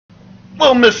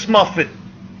Little Miss Muffet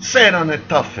sat on a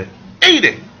tuffet,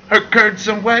 eating her curds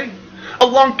and whey.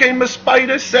 Along came a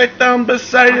spider, sat down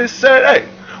beside her, said, "Hey,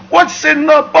 what's in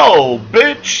the bowl,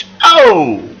 bitch?"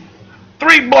 "Oh,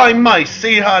 three blind mice,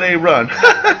 see how they run."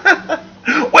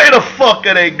 "Where the fuck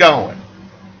are they going?"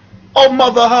 Old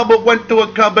Mother Hubbard went to a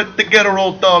cupboard to get her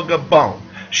old dog a bone.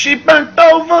 She bent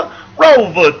over,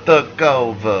 Rover took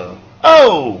over.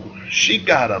 Oh, she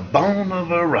got a bone of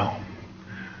her own.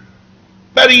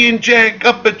 Betty and Jack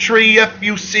up a tree,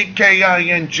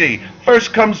 Fucking.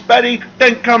 First comes Betty,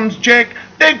 then comes Jack,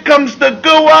 then comes the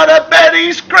goo out of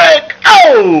Betty's crack.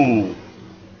 Oh!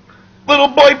 Little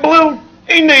boy Blue,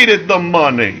 he needed the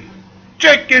money.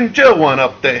 Jack and Jill went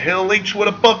up the hill, each with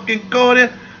a buck and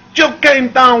quarter. Jill came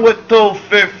down with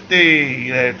 $2.50,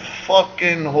 that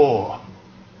fucking whore.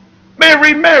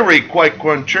 Mary, Mary, quite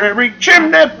contrary,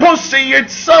 trim that pussy,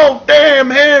 it's so damn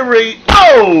hairy.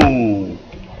 Oh!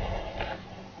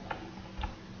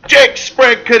 Jack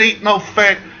Sprague could eat no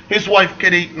fat, his wife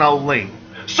could eat no lean.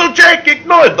 So Jack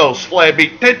ignored those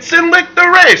flabby tits and licked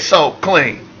her ass so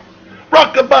clean.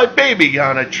 Rockabye baby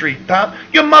on a treetop,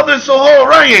 your mother's a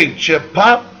whore, I ain't your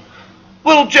pop.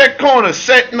 Little Jack Corner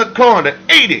sat in the corner,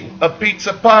 eating a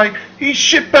pizza pie. He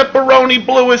shit pepperoni,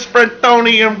 blew his friend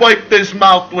Tony, and wiped his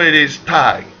mouth with his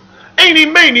tie. Eeny,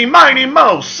 meeny, miny,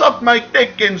 mo, suck my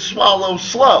dick and swallow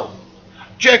slow.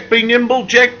 Jack be nimble,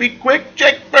 Jack be quick,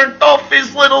 Jack burnt off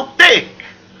his little dick.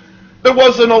 There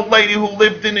was an old lady who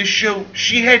lived in his shoe.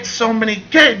 She had so many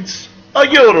kids, a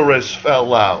uterus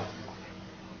fell out.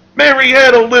 Mary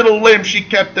had a little limb she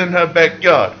kept in her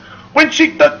backyard. When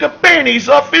she took her panties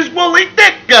off, his woolly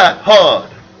dick got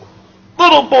hard.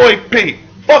 Little boy Pete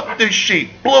fucked his sheep,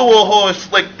 blew a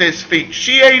horse, licked his feet.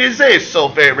 She ate his ass so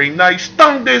very nice,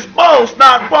 tongued his balls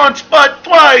not once but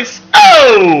twice.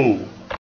 Oh!